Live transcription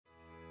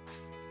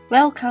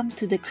Welcome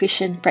to the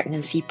Christian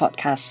Pregnancy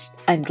Podcast.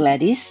 I'm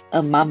Gladys,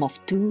 a mom of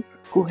two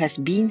who has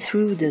been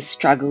through the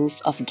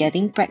struggles of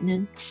getting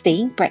pregnant,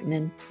 staying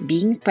pregnant,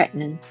 being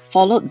pregnant,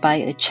 followed by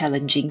a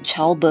challenging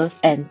childbirth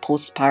and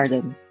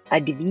postpartum. I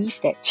believe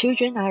that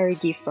children are a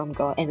gift from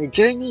God and the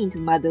journey into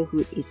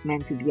motherhood is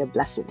meant to be a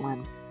blessed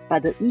one.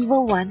 But the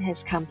evil one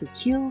has come to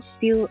kill,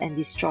 steal, and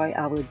destroy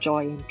our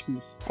joy and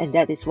peace. And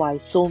that is why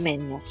so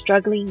many are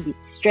struggling with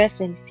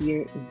stress and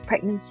fear in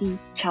pregnancy,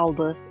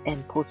 childbirth,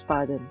 and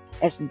postpartum.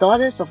 As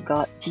daughters of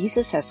God,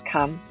 Jesus has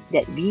come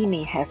that we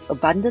may have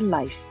abundant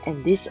life,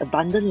 and this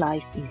abundant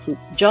life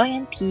includes joy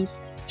and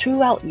peace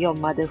throughout your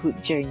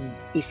motherhood journey.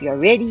 If you're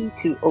ready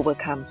to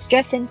overcome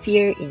stress and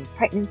fear in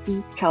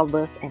pregnancy,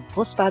 childbirth, and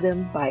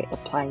postpartum by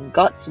applying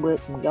God's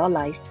word in your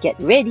life, get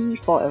ready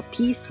for a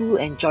peaceful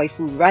and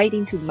joyful ride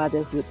into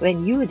motherhood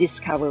when you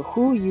discover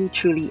who you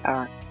truly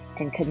are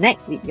and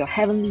connect with your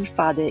Heavenly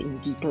Father in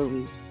deeper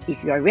ways.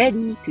 If you are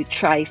ready to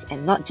thrive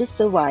and not just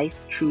survive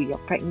through your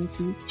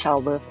pregnancy,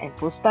 childbirth, and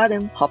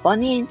postpartum, hop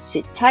on in,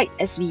 sit tight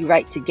as we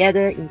ride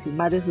together into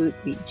motherhood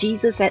with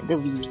Jesus at the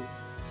wheel.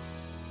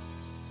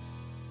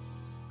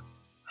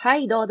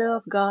 Hi, daughter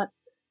of God.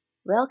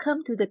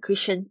 Welcome to the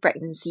Christian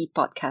Pregnancy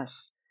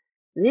Podcast.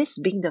 This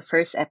being the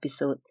first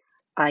episode,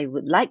 I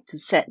would like to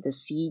set the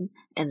scene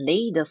and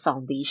lay the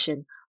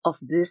foundation of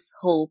this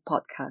whole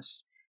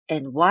podcast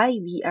and why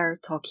we are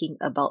talking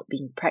about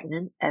being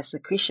pregnant as a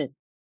Christian.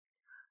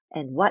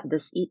 And what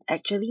does it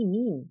actually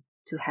mean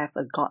to have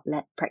a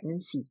God-led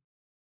pregnancy?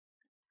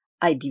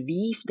 I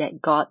believe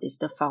that God is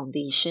the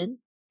foundation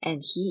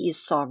and He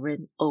is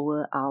sovereign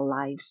over our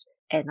lives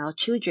and our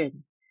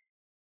children.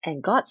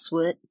 And God's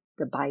Word,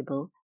 the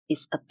Bible,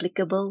 is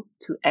applicable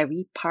to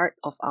every part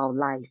of our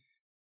life.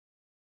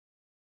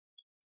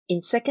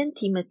 In 2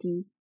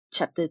 Timothy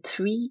chapter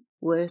 3,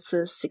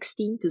 verses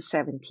 16 to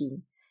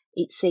 17,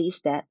 it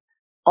says that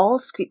all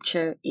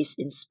scripture is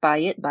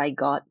inspired by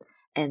God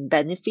and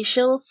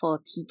beneficial for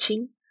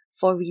teaching,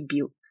 for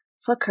rebuke,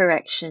 for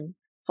correction,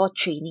 for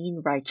training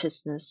in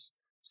righteousness,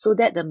 so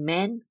that the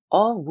man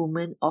or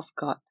woman of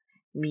God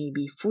may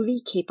be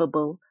fully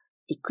capable,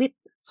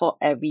 equipped for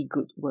every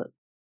good work.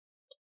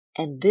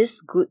 And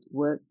this good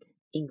work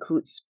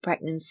includes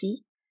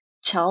pregnancy,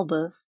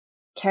 childbirth,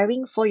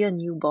 caring for your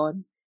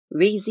newborn,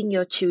 raising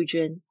your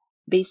children,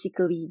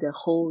 basically the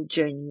whole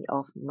journey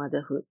of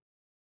motherhood.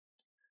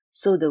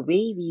 So the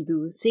way we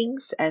do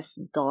things as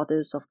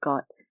daughters of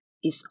God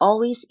is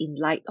always in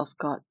light of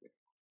God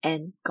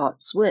and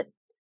God's word,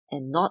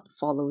 and not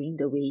following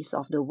the ways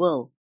of the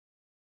world.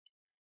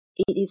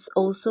 It is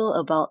also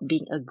about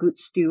being a good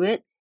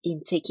steward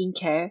in taking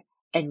care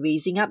and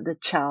raising up the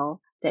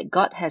child that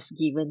God has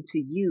given to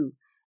you,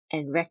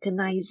 and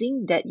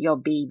recognizing that your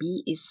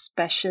baby is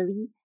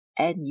specially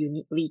and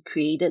uniquely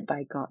created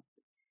by God.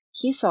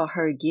 His or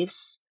her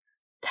gifts,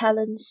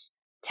 talents,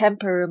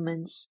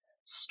 temperaments,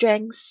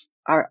 strengths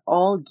are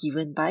all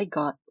given by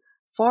God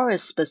for a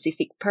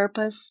specific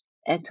purpose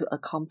and to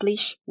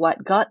accomplish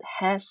what God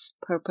has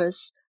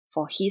purposed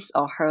for his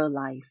or her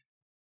life.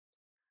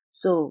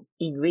 So,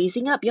 in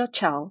raising up your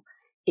child,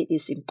 it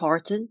is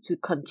important to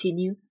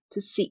continue to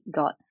seek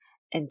God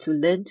and to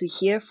learn to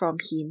hear from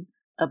Him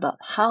about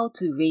how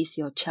to raise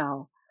your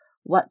child,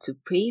 what to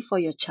pray for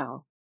your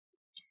child.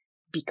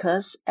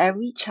 Because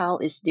every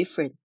child is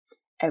different,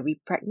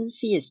 every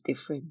pregnancy is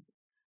different.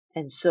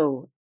 And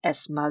so,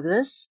 as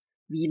mothers,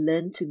 we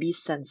learn to be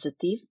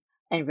sensitive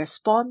and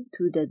respond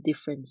to the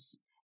difference,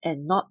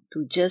 and not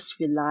to just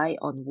rely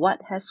on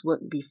what has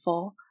worked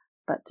before,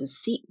 but to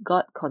seek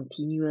God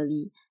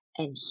continually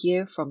and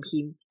hear from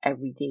Him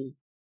every day.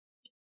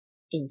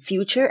 In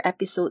future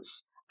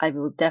episodes, I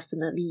will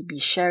definitely be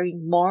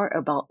sharing more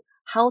about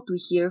how to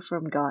hear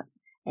from God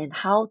and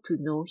how to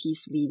know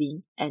His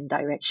leading and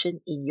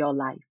direction in your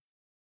life.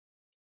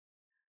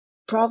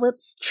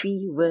 Proverbs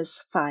 3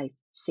 verse 5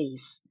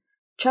 says,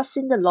 "Trust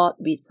in the Lord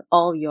with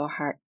all your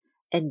heart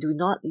and do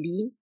not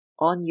lean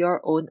on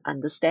your own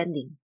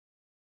understanding."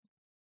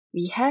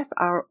 We have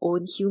our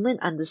own human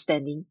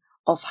understanding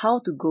of how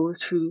to go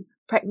through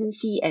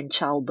pregnancy and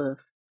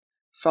childbirth,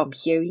 from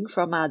hearing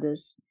from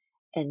others,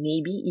 and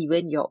maybe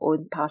even your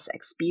own past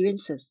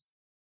experiences.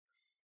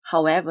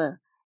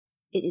 However,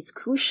 it is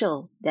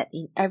crucial that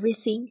in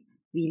everything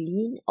we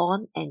lean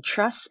on and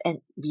trust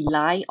and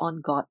rely on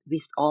God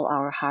with all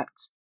our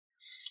hearts.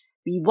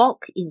 We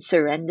walk in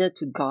surrender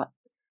to God,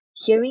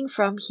 hearing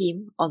from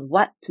Him on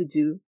what to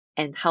do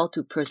and how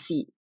to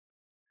proceed.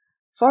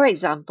 For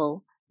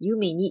example, you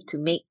may need to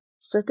make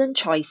certain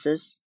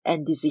choices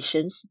and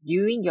decisions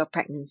during your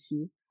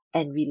pregnancy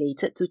and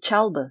related to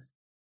childbirth.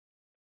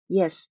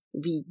 Yes,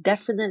 we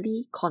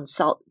definitely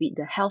consult with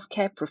the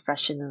healthcare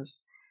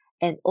professionals,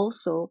 and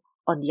also,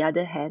 on the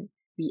other hand,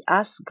 we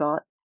ask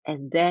God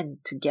and then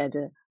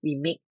together we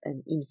make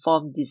an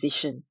informed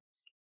decision,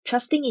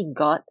 trusting in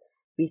God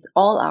with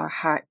all our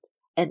heart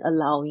and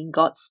allowing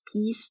God's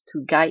peace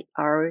to guide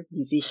our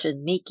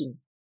decision making.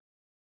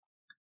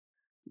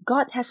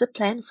 God has a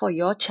plan for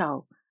your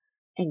child,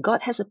 and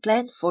God has a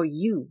plan for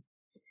you.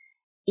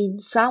 In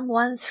Psalm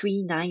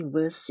 139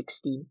 verse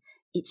 16,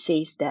 it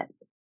says that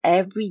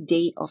every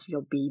day of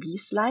your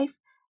baby's life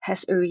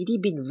has already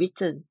been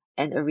written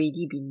and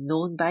already been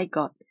known by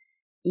God,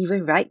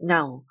 even right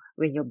now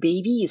when your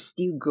baby is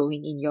still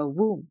growing in your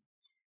womb.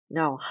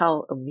 Now,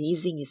 how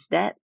amazing is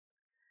that?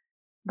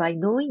 By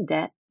knowing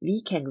that,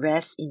 we can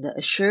rest in the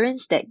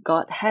assurance that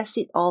God has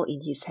it all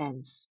in His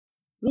hands.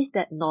 With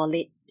that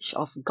knowledge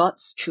of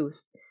God's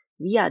truth,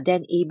 we are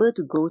then able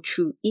to go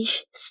through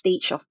each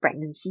stage of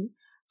pregnancy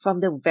from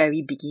the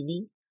very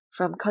beginning,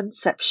 from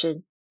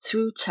conception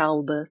through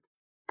childbirth,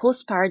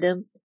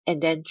 postpartum,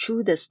 and then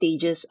through the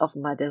stages of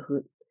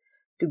motherhood.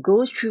 To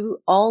go through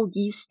all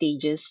these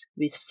stages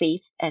with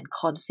faith and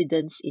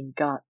confidence in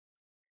God.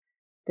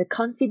 The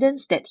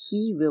confidence that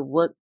He will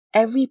work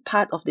every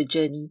part of the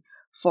journey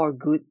for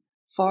good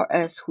for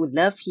us who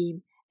love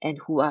Him and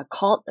who are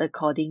called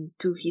according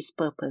to His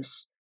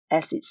purpose,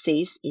 as it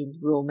says in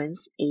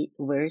Romans 8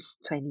 verse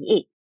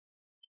 28.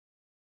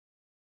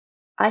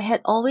 I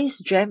had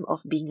always dreamt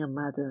of being a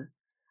mother.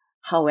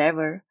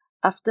 However,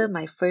 after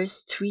my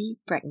first 3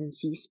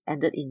 pregnancies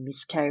ended in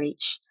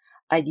miscarriage,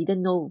 I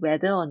didn't know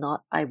whether or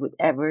not I would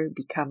ever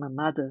become a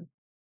mother.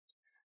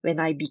 When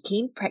I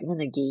became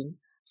pregnant again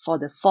for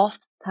the 4th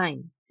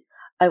time,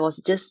 I was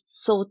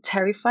just so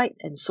terrified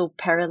and so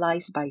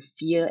paralyzed by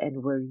fear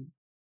and worry.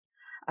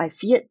 I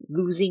feared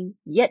losing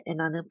yet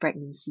another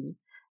pregnancy,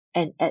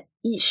 and at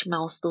each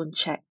milestone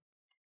check,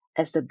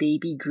 as the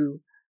baby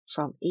grew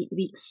from 8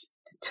 weeks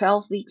to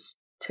 12 weeks,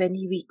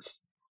 20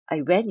 weeks,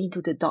 I went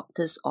into the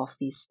doctor's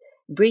office,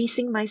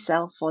 bracing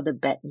myself for the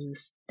bad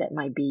news that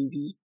my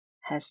baby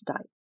has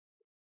died.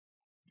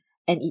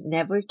 And it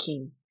never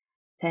came.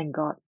 Thank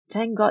God.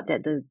 Thank God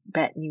that the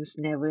bad news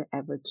never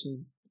ever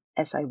came,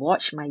 as I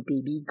watched my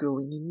baby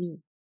growing in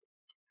me.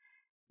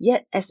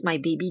 Yet as my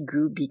baby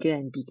grew bigger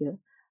and bigger,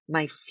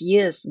 my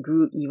fears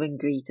grew even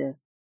greater.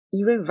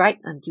 Even right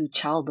until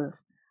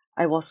childbirth,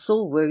 I was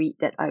so worried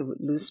that I would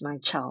lose my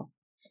child.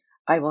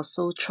 I was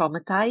so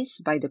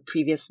traumatized by the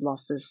previous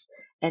losses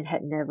and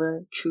had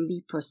never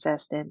truly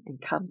processed them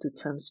and come to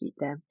terms with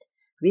them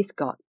with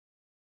God.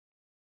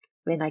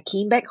 When I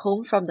came back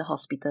home from the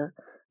hospital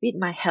with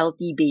my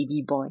healthy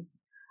baby boy,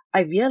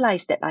 I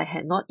realized that I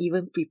had not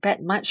even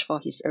prepared much for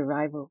his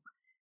arrival.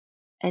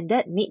 And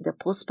that made the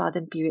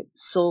postpartum period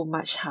so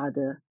much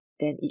harder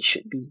than it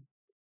should be.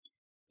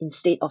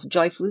 Instead of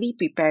joyfully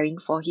preparing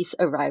for his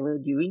arrival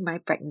during my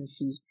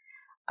pregnancy,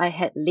 I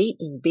had laid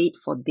in bed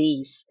for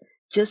days,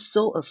 just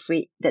so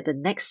afraid that the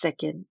next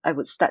second I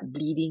would start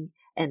bleeding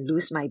and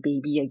lose my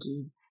baby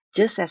again,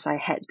 just as I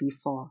had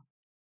before.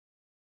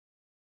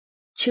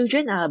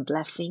 Children are a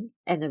blessing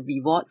and a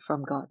reward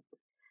from God,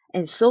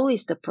 and so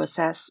is the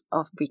process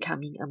of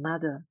becoming a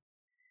mother.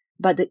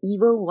 But the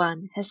evil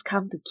one has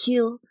come to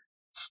kill,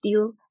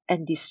 steal,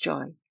 and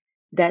destroy.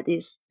 That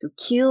is, to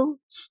kill,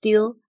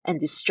 steal, and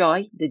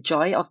destroy the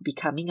joy of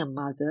becoming a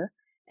mother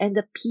and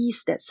the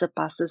peace that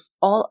surpasses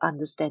all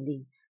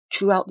understanding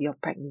throughout your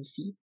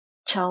pregnancy,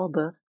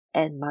 childbirth,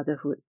 and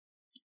motherhood.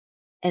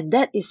 And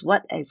that is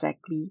what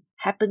exactly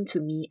happened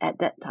to me at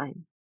that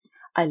time.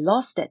 I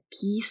lost that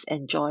peace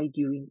and joy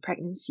during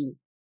pregnancy.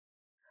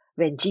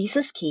 When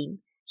Jesus came,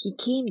 He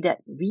came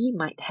that we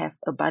might have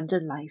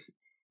abundant life.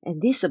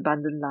 And this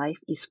abundant life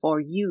is for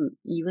you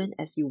even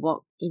as you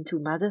walk into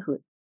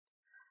motherhood.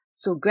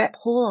 So grab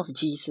hold of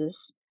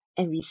Jesus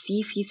and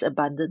receive His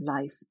abundant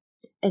life.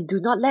 And do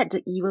not let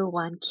the evil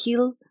one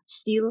kill,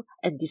 steal,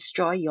 and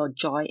destroy your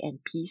joy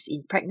and peace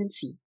in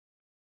pregnancy.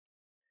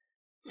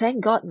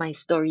 Thank God my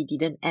story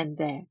didn't end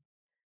there.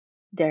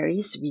 There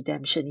is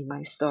redemption in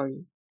my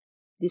story.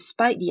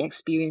 Despite the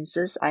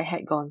experiences I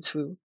had gone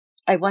through,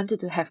 I wanted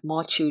to have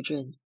more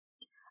children.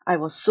 I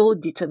was so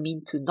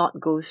determined to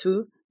not go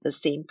through the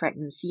same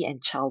pregnancy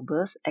and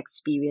childbirth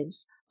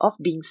experience of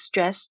being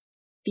stressed,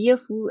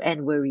 fearful,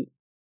 and worried.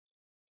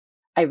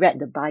 I read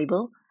the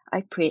Bible,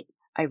 I prayed,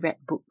 I read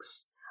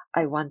books.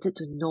 I wanted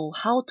to know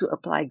how to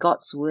apply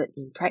God's word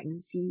in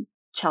pregnancy,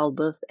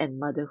 childbirth, and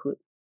motherhood.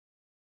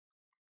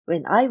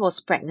 When I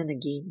was pregnant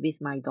again with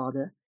my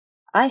daughter,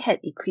 I had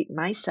equipped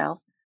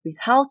myself with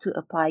how to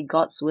apply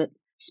God's word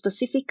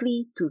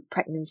specifically to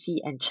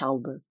pregnancy and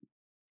childbirth.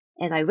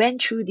 And I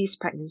went through this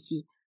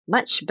pregnancy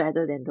much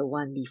better than the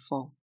one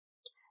before.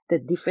 The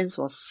difference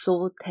was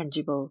so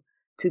tangible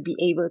to be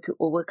able to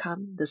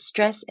overcome the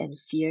stress and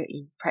fear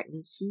in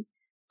pregnancy,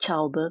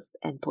 childbirth,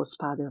 and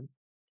postpartum.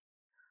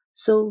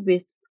 So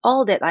with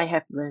all that I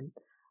have learned,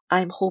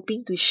 I'm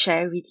hoping to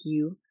share with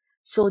you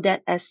so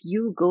that as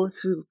you go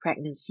through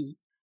pregnancy,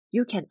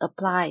 you can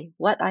apply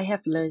what I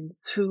have learned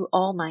through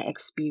all my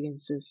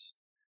experiences,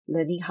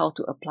 learning how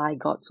to apply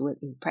God's word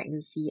in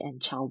pregnancy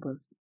and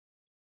childbirth.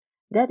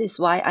 That is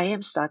why I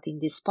am starting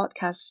this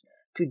podcast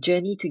to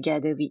journey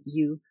together with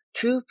you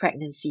through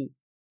pregnancy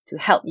to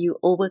help you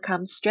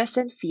overcome stress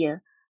and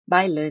fear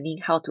by learning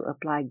how to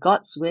apply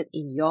God's word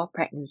in your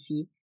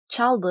pregnancy,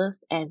 childbirth,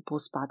 and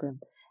postpartum,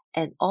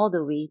 and all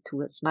the way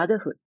towards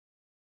motherhood,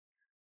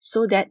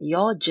 so that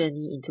your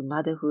journey into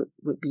motherhood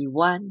would be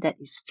one that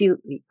is filled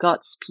with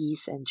God's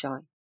peace and joy.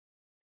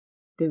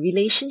 The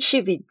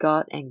relationship with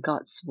God and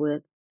God's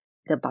word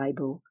the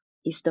Bible,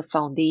 is the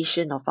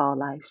foundation of our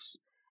lives.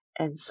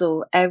 And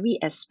so every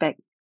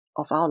aspect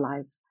of our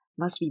life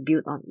must be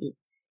built on it,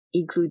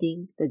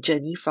 including the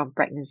journey from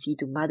pregnancy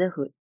to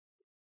motherhood.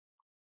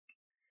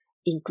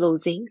 In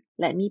closing,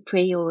 let me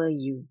pray over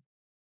you.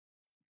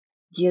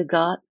 Dear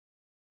God,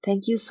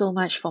 thank you so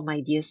much for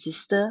my dear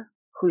sister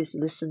who is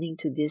listening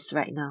to this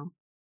right now.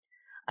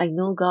 I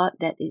know, God,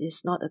 that it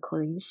is not a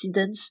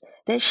coincidence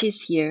that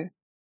she's here,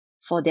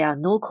 for there are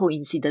no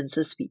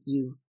coincidences with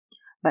you,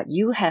 but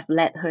you have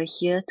led her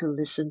here to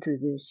listen to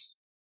this.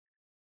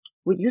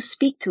 Would you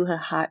speak to her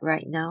heart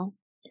right now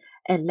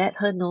and let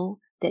her know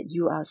that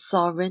you are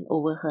sovereign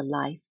over her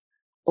life,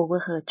 over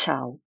her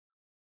child?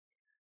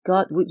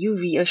 God, would you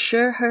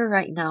reassure her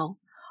right now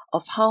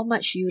of how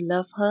much you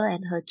love her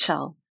and her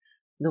child,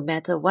 no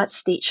matter what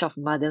stage of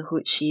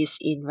motherhood she is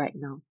in right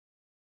now?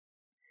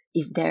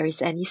 If there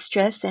is any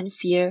stress and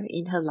fear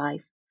in her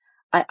life,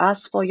 I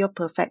ask for your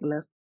perfect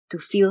love to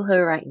fill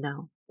her right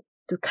now,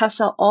 to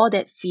cast out all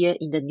that fear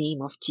in the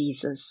name of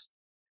Jesus.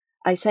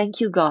 I thank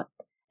you, God,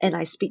 and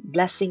I speak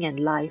blessing and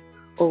life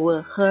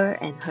over her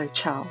and her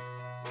child.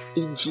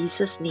 In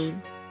Jesus'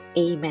 name,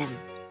 amen.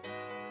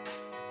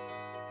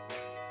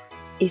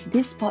 If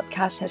this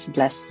podcast has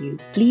blessed you,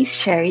 please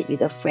share it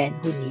with a friend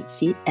who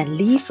needs it and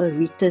leave a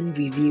written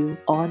review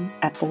on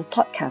Apple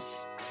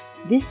Podcasts.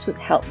 This would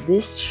help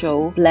this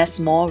show bless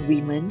more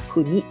women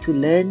who need to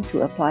learn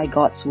to apply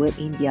God's Word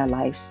in their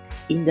lives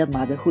in the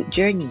motherhood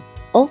journey.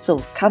 Also,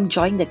 come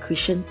join the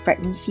Christian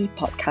Pregnancy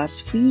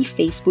Podcast free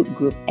Facebook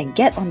group and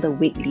get on the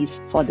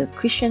waitlist for the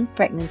Christian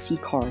Pregnancy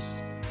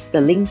course.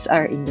 The links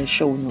are in the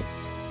show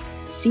notes.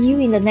 See you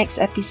in the next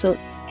episode,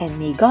 and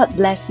may God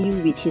bless you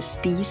with His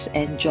peace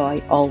and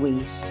joy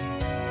always.